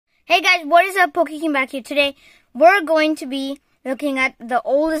Hey guys, what is up? Pokeking back here. Today, we're going to be looking at the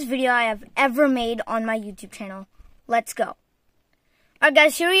oldest video I have ever made on my YouTube channel. Let's go. Alright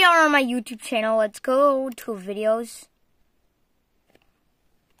guys, here we are on my YouTube channel. Let's go to videos.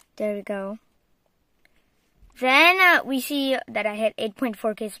 There we go. Then we see that I hit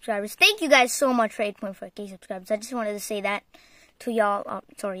 8.4k subscribers. Thank you guys so much for 8.4k subscribers. I just wanted to say that to y'all.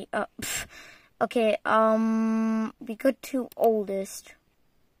 Okay, we go to oldest.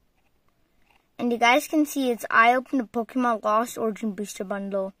 And you guys can see I opened a Pokemon Lost Origin Booster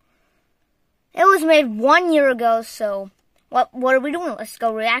Bundle. It was made 1 year ago, so what are we doing? Let's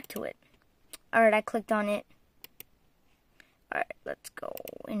go react to it. Alright, I clicked on it. Alright, let's go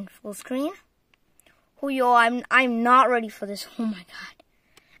in full screen. Oh yo, I'm not ready for this. Oh my god.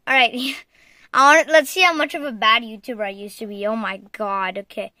 Alright. Let's see how much of a bad YouTuber I used to be. Oh my god,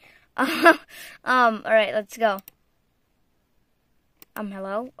 okay. Alright, let's go.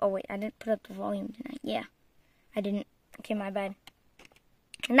 Hello? Oh, wait, I didn't put up the volume, didn't I? Yeah, I didn't. Okay, my bad.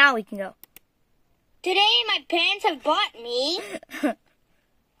 Now we can go. Today, my parents have bought me a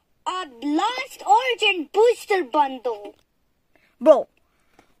Lost Origin Booster Bundle. Bro,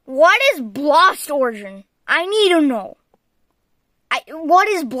 what is Lost Origin? I need to know. What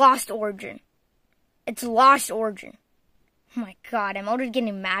is Lost Origin? It's Lost Origin. Oh my god, I'm already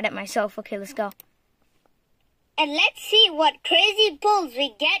getting mad at myself. Okay, let's go. And let's see what crazy pulls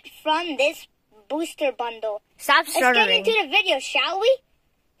we get from this booster bundle. Stop stuttering. Let's get into the video, shall we?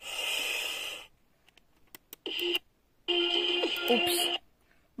 Oops.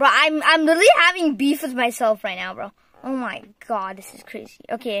 Bro, I'm literally having beef with myself right now, bro. Oh my god, this is crazy.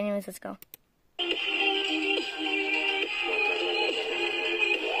 Okay, anyways, let's go.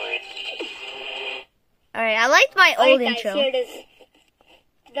 Alright, I liked my old intro. Here it is.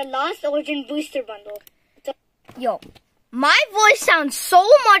 The Lost Origin Booster Bundle. Yo, my voice sounds so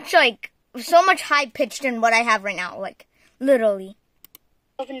much high-pitched than what I have right now, like, literally.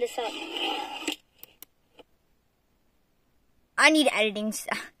 Open this up. I need editing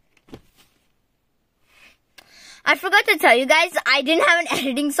stuff. I forgot to tell you guys, I didn't have an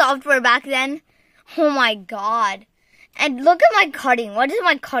editing software back then. Oh my god. And look at my cutting. What is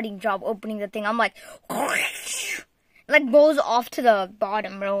my cutting job opening the thing? I'm like, like goes off to the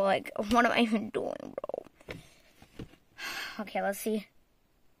bottom, bro. Like, what am I even doing, bro? Okay, let's see.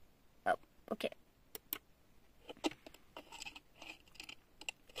 Oh, okay.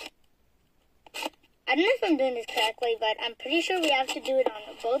 I don't know if I'm doing this correctly, but I'm pretty sure we have to do it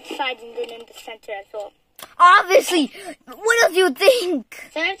on both sides and then in the center as well. Obviously! What else do you think?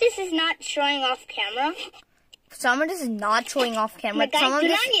 Some of this is not showing off camera. Some of this is not showing off camera. But guys, some of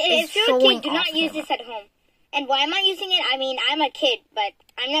this is if you're showing a kid, do off not use camera. this at home. And why am I using it? I mean, I'm a kid, but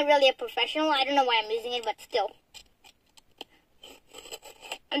I'm not really a professional. I don't know why I'm using it, but still.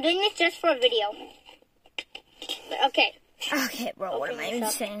 I'm doing this just for a video. But okay. Okay, bro, what am I even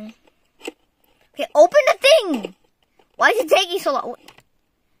saying? Okay, open the thing! Why is it taking so long?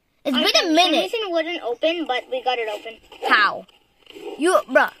 It's been a minute. For some reason it wouldn't open, but we got it open. How?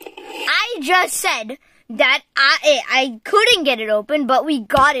 Bruh, I just said that I couldn't get it open, but we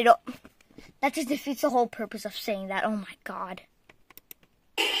got it open. That just defeats the whole purpose of saying that. Oh my god.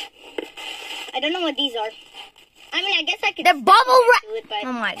 I don't know what these are. I mean, I guess I could. They're bubble wrap.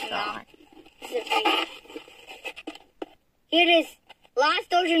 Oh my god. Here it is.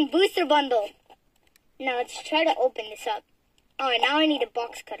 Lost Origin Booster Bundle. Now let's try to open this up. Alright, now I need a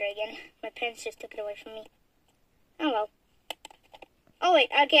box cutter again. My parents just took it away from me. Oh well. Oh wait,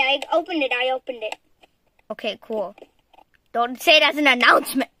 okay, I opened it. Okay, cool. Don't say it as an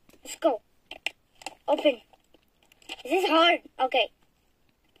announcement. Let's go. Open. This is hard. Okay.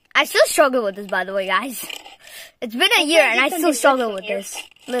 I still struggle with this, by the way, guys. It's been a year and I still struggle with this.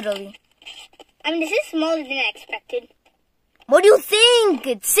 Literally. I mean, this is smaller than I expected. What do you think?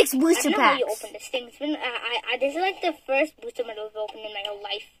 It's 6 booster packs. I don't know packs. how you open this thing. It's been, this is like the first booster bundle I've opened in my whole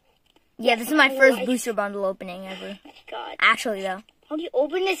life. Yeah, this is my first booster bundle opening ever. Oh my god. Actually, though. How do you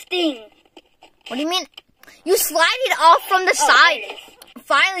open this thing? What do you mean? You slide it off from the side.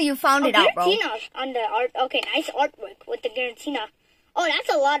 Finally, you found it out, bro. Giratina on the art. Okay, nice artwork with the Giratina. Oh,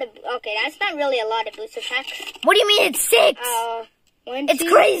 that's a lot of. Okay, that's not really a lot of booster packs. What do you mean it's 6? It's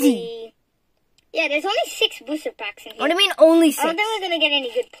crazy. 3. Yeah, there's only 6 booster packs in here. What do you mean only 6? I don't think we're gonna get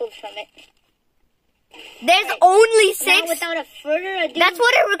any good pulls from it. There's only 6. Now, without a further ado, that's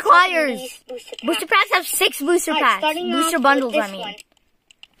what it requires. Booster packs have 6 booster packs. Booster bundles, I mean.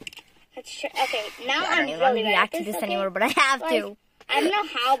 Okay, now I don't even want to react to this anymore, but I have to. I don't know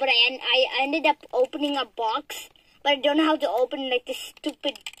how, but I ended up opening a box, but I don't know how to open like this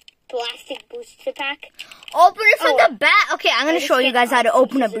stupid plastic booster pack. Open it from the back. Okay, I'm gonna show you guys how to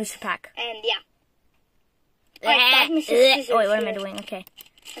open a booster pack. And yeah. Wait, what am I doing? Okay.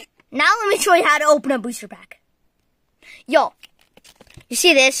 Now let me show you how to open a booster pack. Yo, you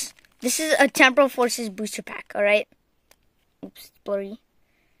see this? This is a Temporal Forces booster pack, alright? Oops, blurry.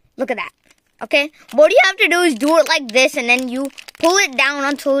 Look at that. Okay? What you have to do is do it like this, and then you pull it down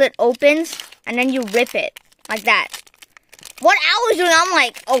until it opens, and then you rip it. Like that. What I was doing, I'm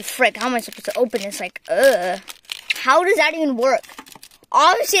like, oh frick, how am I supposed to open this? Like, how does that even work?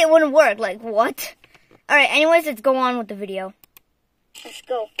 Obviously it wouldn't work. Like, what? Alright, anyways, let's go on with the video. Let's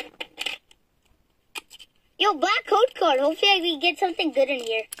go. Yo, black code card. Hopefully I can get something good in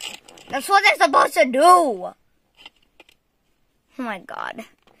here. That's what they're supposed to do. Oh my god.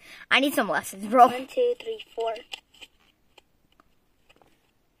 I need some lessons, bro. 1, 2, 3, 4.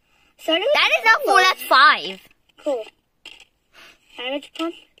 Starting that is not 4, that's 5. Cool. Damage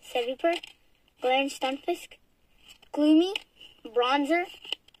Pump, Seviper, Glare and Stunfisk, Gloomy, Bronzer,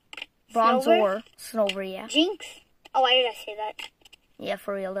 Snover, yeah. Jinx. Oh, why did I say that? Yeah,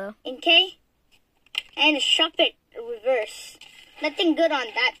 for real though. Inkay, and a Shuppet reverse. Nothing good on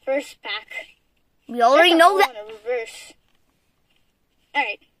that first pack. We already know that. A reverse.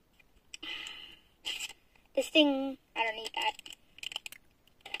 Alright. This thing, I don't need that.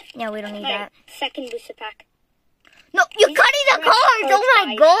 Yeah, we don't need that. Second booster pack. No, you're cutting the cards! Oh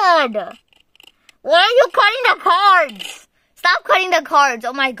my god! Why are you cutting the cards? Stop cutting the cards!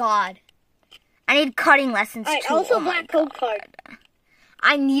 Oh my god. I need cutting lessons too. Also black code card.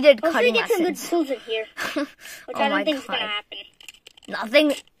 I needed cutting lessons. Hopefully get some good pulls in here. Which I don't think is gonna happen.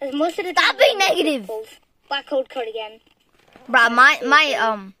 Nothing. Most of the Stop being negative! Black code card again. Bruh,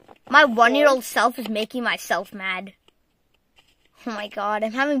 my 1-year-old self is making myself mad. Oh my god,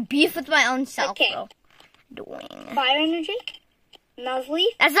 I'm having beef with my own self, bro. Fire energy,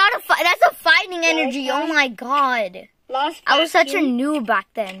 Nuzleaf. That's not that's a fighting energy. Oh my god. Lost I was such a noob back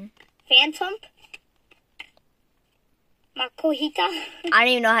then. Phantom. Makuhita. I don't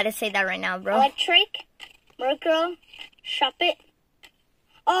even know how to say that right now, bro. Electric, Murkrow, Shuppet.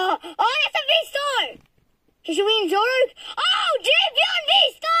 Oh, that's a V-Star. Hisuian Zoroark. Oh, Drapion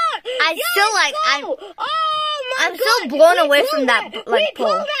V-Star. I'm still blown away from that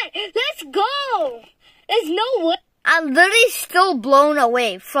pull. Let's go. There's no way. I'm literally still blown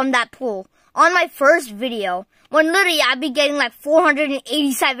away from that pull on my first video. When literally I'd be getting like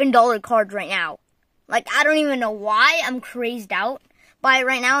 $487 cards right now. Like, I don't even know why I'm crazed out by it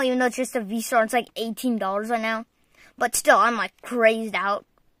right now, even though it's just a V-Star. It's like $18 right now. But still, I'm like crazed out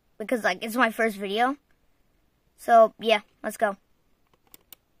because like it's my first video. So, yeah, let's go.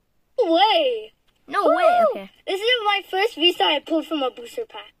 No way. No way, okay. This is my first V-Star I pulled from a booster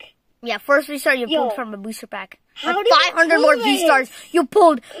pack. Yeah, first V-Star you pulled from a booster pack. How like 500 more V-Stars you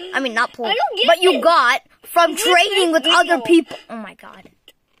pulled. I mean, not pulled, but you got from trading with other people. Oh my god.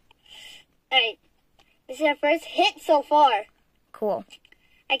 Alright. This is our first hit so far. Cool.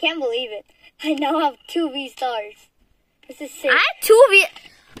 I can't believe it. I now have 2 V-Stars. This is sick. I have 2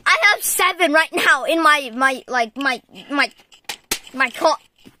 I have 7 right now in my car.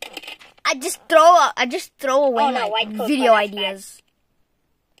 I just throw away my video ideas.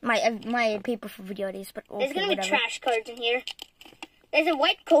 My paper for video ideas, but okay, there's gonna be trash cards in here. There's a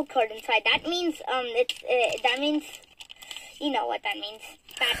white code card inside. That means that means you know what that means.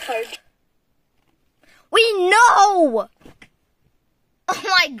 Bad card. We know. Oh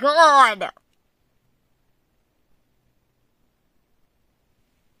my god.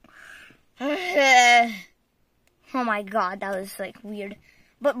 Oh my god, that was like weird.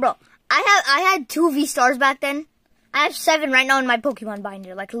 But bro, I had 2 V-Stars back then. I have 7 right now in my Pokemon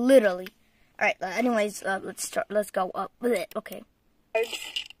binder, like literally. All right. Anyways, let's go up with it. Okay.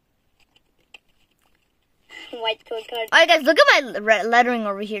 White code card. All right, guys, look at my lettering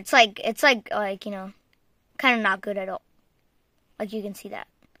over here. It's like you know, kind of not good at all. Like you can see that.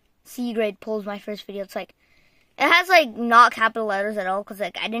 C grade pulls my first video. It's like it has like not capital letters at all because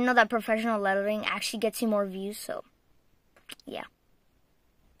like I didn't know that professional lettering actually gets you more views. So yeah,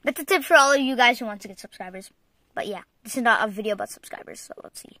 that's a tip for all of you guys who want to get subscribers. But yeah, this is not a video about subscribers, so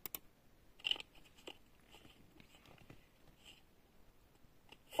let's see.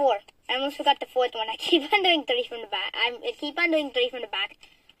 4. I almost forgot the 4th one. I keep on doing 3 from the back. I keep on doing 3 from the back.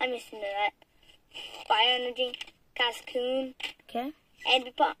 I'm missing that. Fire Energy, Cascoon. Okay.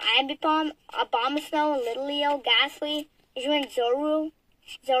 Ambipom, Abomasnow, Little Leo, Ghastly, Hisuian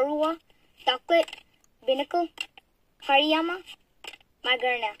Zorua, Ducklet, Binacle, Hariyama,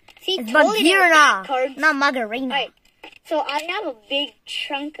 Magarena. See, it's Magarena, not Magarena. Alright, so I have a big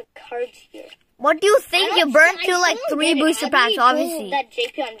chunk of cards here. What do you think? You burned through like 3 booster packs, obviously. That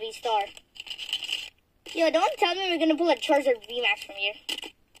JP on V-Star. Yo, don't tell me we're gonna pull a Charizard VMAX from here.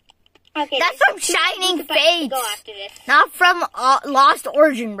 Okay. That's from Shining Fates. Go after this. Not from Lost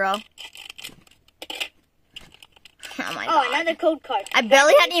Origin, bro. Oh my god. Another code card. I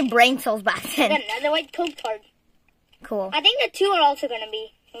barely had any brain cells back then. Another white code card. Cool. I think the 2 are also gonna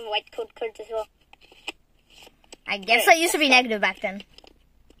be white code cards as well. I guess I used to be negative back then.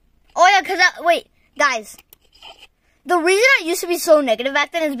 Oh yeah, wait, guys. The reason I used to be so negative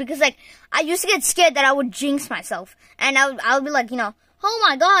back then is because, like, I used to get scared that I would jinx myself. And I would be like, you know, oh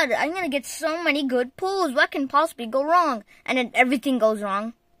my god, I'm gonna get so many good pulls. What can possibly go wrong? And then everything goes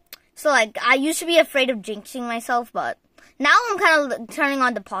wrong. So, like, I used to be afraid of jinxing myself, but now I'm kind of turning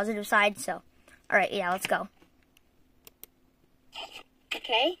on the positive side, so. Alright, yeah, let's go.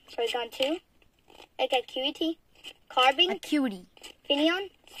 Okay, so we got 2. I got QET, Carbing, Cutie. Finion,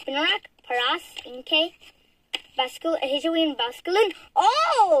 Spinarak, Paras, Inkay, Hisuian Basculin.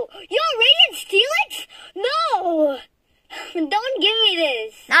 Oh! Yo, Radiant Steelix? No! Don't give me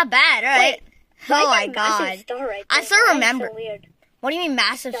this. Not bad, alright. Oh my god. Right, I still remember. So weird. What do you mean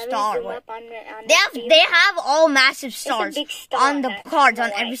massive star? What? On They have all massive stars on the cards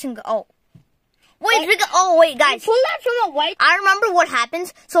on every single. Oh, wait, guys. Pull that from a white. I remember what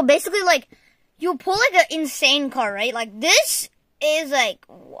happens. So basically, like, you pull like an insane card, right? Like this is like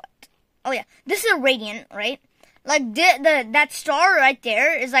what? Oh yeah, this is a Radiant, right? Like that star right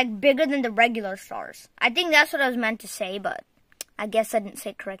there is like bigger than the regular stars. I think that's what I was meant to say, but I guess I didn't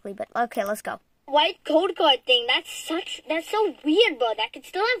say it correctly. But okay, let's go. White code card thing. That's so weird, bro. That could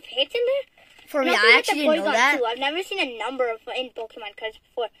still have hits in there. For me, I actually didn't know that. Too. I've never seen a number in Pokemon cards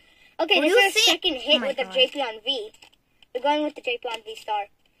before. Okay, this is our second hit with the JP on V. We're going with the JP on V Star.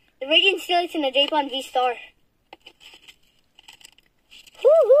 The Radiant Steelix and the JP on V Star.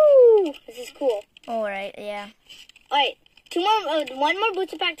 Woohoo! This is cool. Alright, yeah. Alright, one more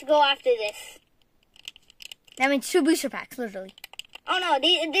booster pack to go after this. That means 2 booster packs, literally. Oh no,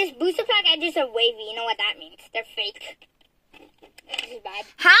 this booster pack edges are wavy. You know what that means? They're fake. This is bad.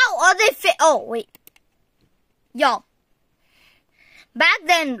 How are they fake? Oh, wait. Yo. Back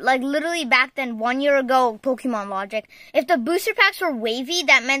then, like literally back then, 1 year ago, Pokemon logic, if the booster packs were wavy,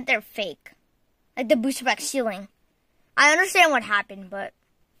 that meant they're fake. Like the booster pack sealing. I understand what happened, but,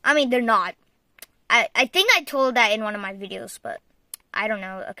 I mean, they're not. I think I told that in one of my videos, but I don't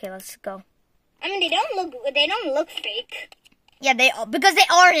know. Okay, let's go. I mean, they don't look fake. Yeah, because they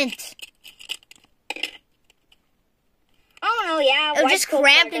aren't. Oh no, yeah. It was just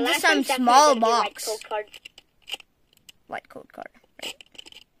cramped into some small box. White code card. Right.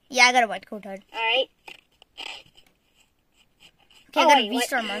 Yeah, I got a white code card. Alright. Okay, I got a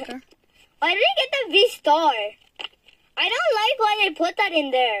V-Star marker. Why did I get the V-Star? I don't like why they put that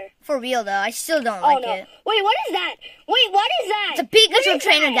in there. For real though, I still don't like it. Wait, what is that? Wait, what is that? It's a Pikachu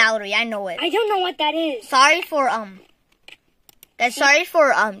trainer gallery, I know it. I don't know what that is. Sorry for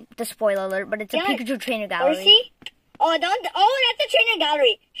the spoiler alert, but it's a Pikachu trainer gallery. Horsey? Oh, that's a trainer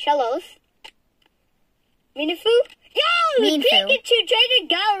gallery. Shellos. Minifu? Yo, Meanfu. Pikachu trainer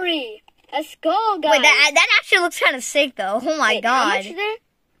gallery. Let's go, guys. Wait, that actually looks kind of sick though. Oh my god. How much is there?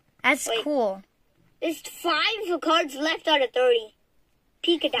 That's cool. There's 5 cards left out of 30.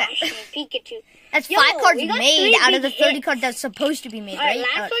 Pikachu and Pikachu. That's 5 cards made out of the 30 cards that's supposed to be made, right?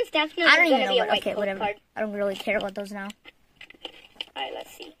 Last one's definitely going to be a white code card. I don't really care about those now. Alright,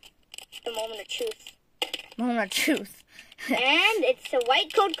 let's see. The moment of truth. Moment of truth. And it's a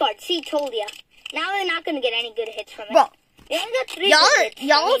white code card. See, told ya. Now we're not going to get any good hits from it. Bro. We only got 3 good hits.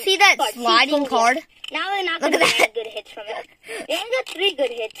 Y'all see that sliding card? Now we're not going to get any good hits from it. We only got 3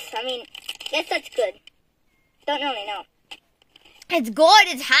 good hits. I mean, guess that's good. Don't really know. It's good.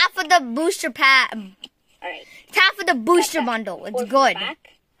 It's half of the booster pack. Alright. It's half of the booster bundle. It's good.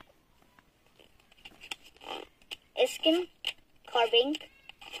 Iskin, Carbink,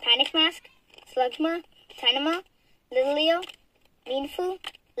 Panic Mask, Slugma, Tynama, Litleo, Meanfu,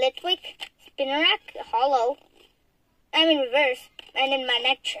 Litwick, Spinarak, Hollow. I'm in reverse. And then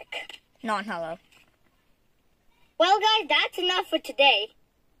Manectric. Non-hollow. Well, guys, that's enough for today.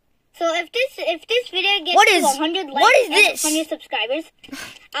 So if this video gets to 100 likes and 100 subscribers,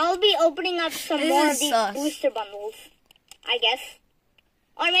 I'll be opening up some more of these booster bundles, I guess.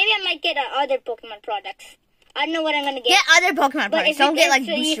 Or maybe I might get other Pokemon products. I don't know what I'm gonna get. Get other Pokemon products. Don't get like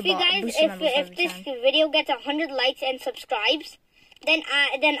booster bundles. If this video gets 100 likes and subscribes, then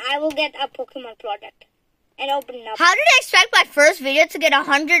I will get a Pokemon product and open it up. How did I expect my first video to get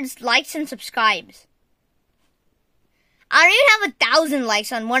 100 likes and subscribes? I don't even have 1,000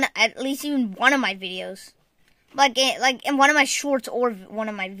 likes on at least even one of my videos, like in one of my shorts or one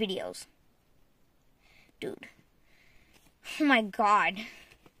of my videos. dude. Oh my god.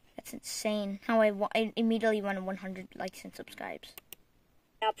 That's insane. How I immediately won 100 likes and subscribes.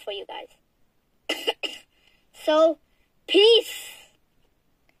 Up for you guys. So, peace.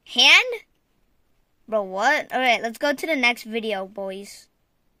 Hand? Bro, what? Alright, let's go to the next video, boys.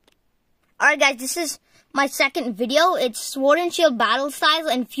 Alright, guys, this is my second video. It's Sword and Shield Battle Styles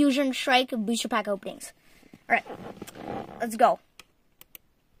and Fusion Strike Booster Pack openings. Alright, let's go.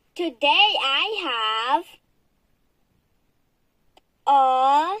 Today I have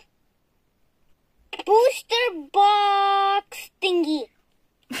a booster box thingy.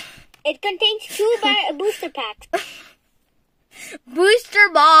 It contains 2 booster packs. Booster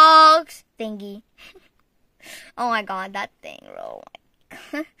box thingy. Oh my god, that thing, bro.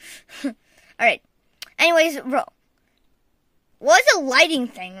 Alright. Anyways, bro. What was the lighting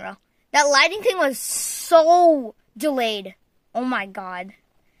thing, bro? That lighting thing was so delayed. Oh my god.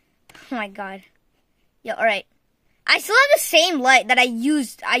 Oh my god. Yo, alright. I still have the same light that I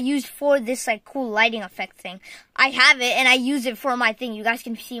used for this like cool lighting effect thing. I have it and I use it for my thing. You guys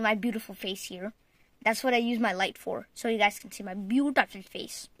can see my beautiful face here. That's what I use my light for. So you guys can see my beautiful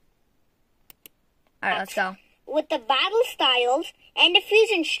face. Alright, let's go. With the battle styles and the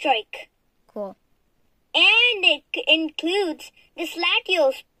fusion strike. Cool. And it includes this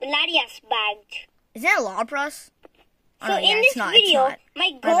Latias badge. Is that a Lapras? Oh, So no, yeah, in it's this not, video,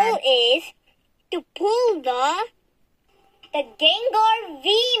 my goal is to pull the Gengar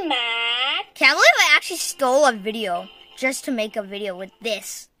VMAX. Can't believe I actually stole a video just to make a video with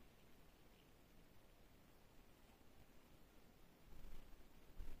this.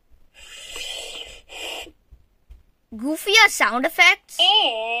 Goofy sound effects.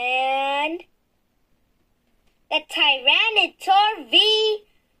 And the Tyranitar V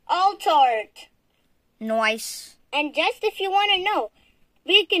Altart. Nice. And just if you want to know,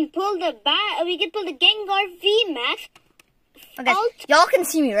 we can pull the Gengar VMAX. Okay, y'all can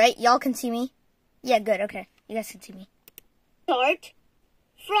see me, right? Y'all can see me? Yeah, good, okay. You guys can see me. Altart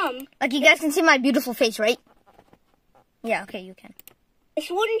from Like, you guys can see my beautiful face, right? Yeah, okay, you can. the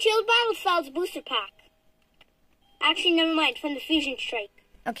Sword and Shield Battle Styles booster pack. Actually, never mind. From the Fusion Strike.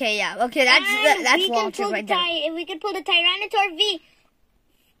 Okay, yeah. Okay, that's Walter right there. We can pull the Tyranitar V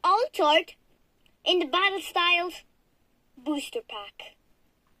Altart in the Battle Styles booster pack.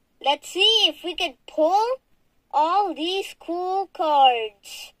 Let's see if we can pull all these cool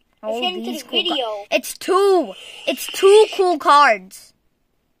cards. Let's get into the video. It's two cool cards.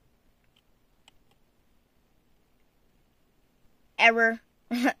 Error.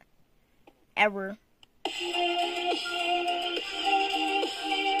 Error.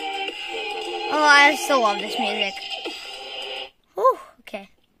 Oh, I still love this music. Whew, okay.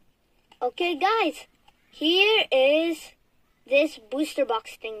 Okay, guys. Here is this booster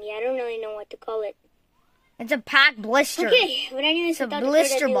box thingy. I don't really know what to call it. It's a pack blister. Okay, but anyways, it's a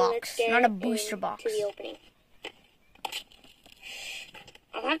blister box, not a booster box. To the opening.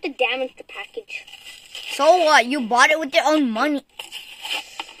 I'll have to damage the package. So what? You bought it with your own money.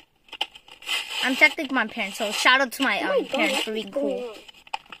 I'm technically my parents, so shout out to my parents for being cool.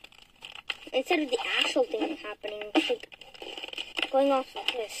 Instead of the actual thing happening, like going off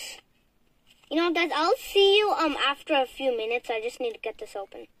like this. You know, guys, I'll see you after a few minutes. I just need to get this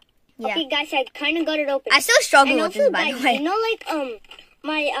open. Yeah. Okay, guys, I kind of got it open. I still struggle and with this, by guys, the way. You know, like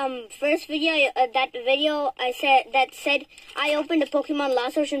my first video, that video I said I opened a Pokemon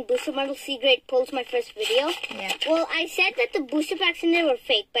Lost Ocean Booster Bundle C Grade pulls my first video. Yeah. Well, I said that the booster packs in there were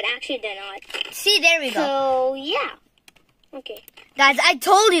fake, but actually they're not. See, there we go. So yeah. Okay. Guys, I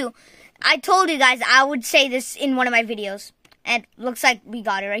told you guys I would say this in one of my videos. And looks like we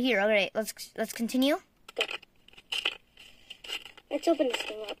got it right here. Alright, let's continue. Okay. Let's open this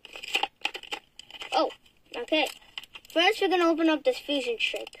thing up. Oh, okay. First, we're gonna open up this Fusion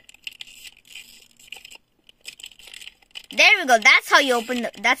Strike. There we go. That's how you open.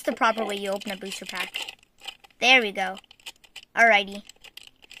 That's the proper way you open a booster pack. There we go. Alrighty.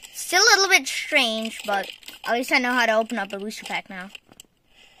 Still a little bit strange, but at least I know how to open up a booster pack now.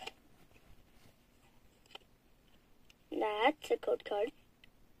 That's a code card.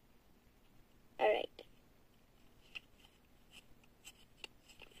 Alright.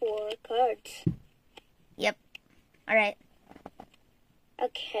 4 cards. Yep. Alright.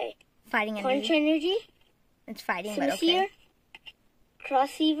 Okay. Fighting energy. Punch Energy. It's fighting, Sincere, but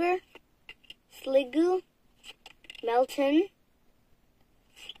okay. Crosshaver. Sliggoo. Melton.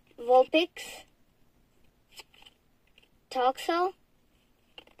 Vulpix. Toxel.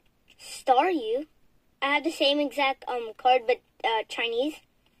 Staryu. I have the same exact card, but Chinese.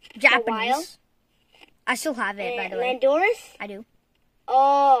 Japanese. I still have it, by the way. Landorus. I do.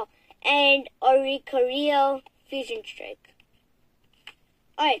 Oh, and Oricorio Fusion Strike.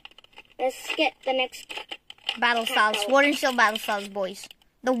 Alright, let's get the next Battle Styles. Sword and Shield Battle Styles, boys.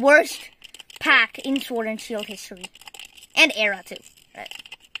 The worst pack in Sword and Shield history. And era, too. Right.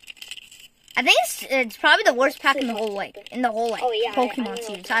 I think it's probably the worst pack in the whole, Pokemon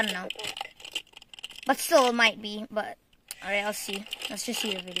series. I don't know. But still, it might be. But, alright, I'll see. Let's just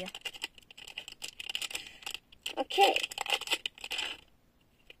see the video. Okay.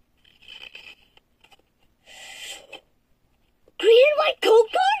 Green and white code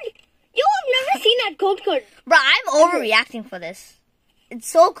card? Yo, I've never seen that code card. Bro, I'm overreacting for this. It's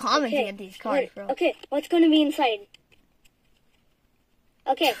so common to get these cards, bro. Okay, what's going to be inside?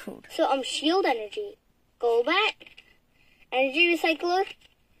 Okay, Dude. so Shield Energy, Golbat, Energy Recycler,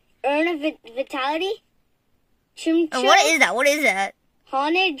 Urn of Vitality, Chimchar. And what is that? What is that?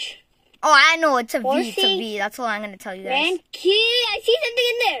 Honage, Oh, I know. It's a V. Horsey, It's a V. That's all I'm going to tell you guys. Rankey. I see something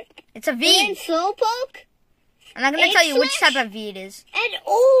in there. It's a V. And Slowpoke. I'm not going to tell you which type of V it is. And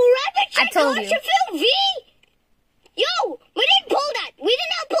Rapid Check. I told you. Ultrafil V. Yo, we didn't pull that. We did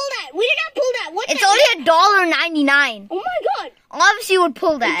not pull that. We did not pull that. What's It's that? only $1.99. Oh my god. Obviously, you would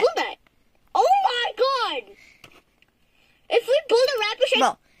pull We that. pulled that. Oh my god. If we pulled a Rapid Check.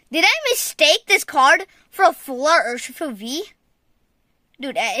 Bro, did I mistake this card for a full art Urshifu V?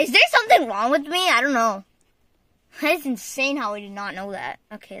 Dude, is there something wrong with me? I don't know. That is insane how I did not know that.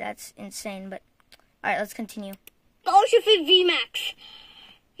 Okay, that's insane, but... Alright, let's continue. Ultrafil V Max.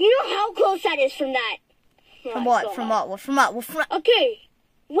 You know how close that is from that. From what? From what? From what? From what? Okay.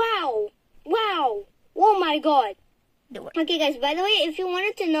 Wow. Wow. Oh my god. Do it. Okay, guys, by the way, if you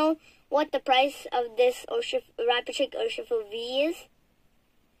wanted to know what the price of this Rapid Check Urshifu V is,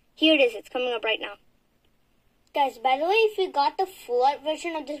 here it is. It's coming up right now. Guys, by the way, if you got the full art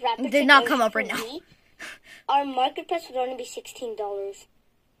version of this Rapid Check Did not come up Urshifu right now. V, our market price would only be $16.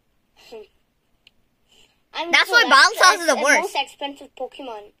 That's why Battle Styles is the worst. Most expensive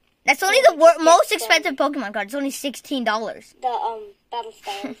Pokemon. That's only the most expensive Pokemon card. It's only $16. The Battle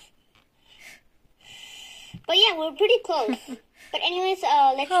Styles. But yeah, we're pretty close. But anyways,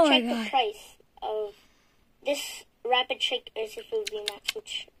 let's check the price of this Rapid Check Urshifu V Max,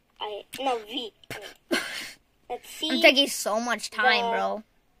 V. Let's see. I'm taking so much time, bro.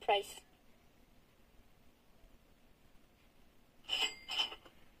 Price.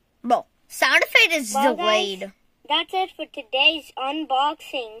 Bro, sound effect is Well, delayed. guys, that's it for today's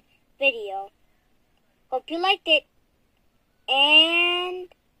unboxing video. Hope you liked it. And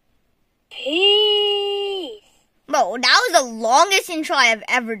peace. Bro, that was the longest intro I have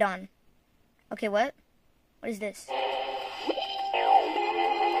ever done. Okay, what? What is this?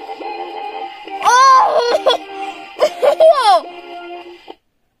 Oh!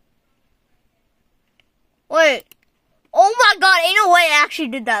 Wait. Oh my god, ain't no way I actually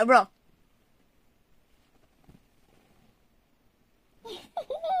did that, bro.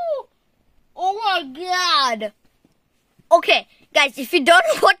 Oh my god. Okay, guys, if you don't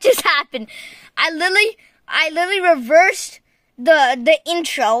know what just happened, I literally reversed the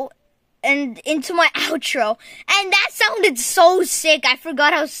intro and into my outro, and that sounded so sick. I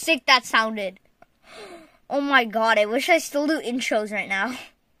forgot how sick that sounded. Oh my god, I wish I still do intros right now.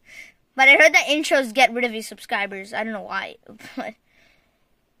 But I heard that intros get rid of your subscribers. I don't know why. But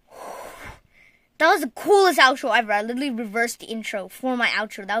that was the coolest outro ever. I literally reversed the intro for my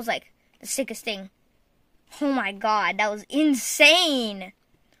outro. That was like the sickest thing. Oh my god, that was insane.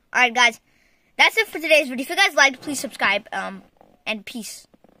 Alright guys, that's it for today's video. If you guys liked, please subscribe. And peace.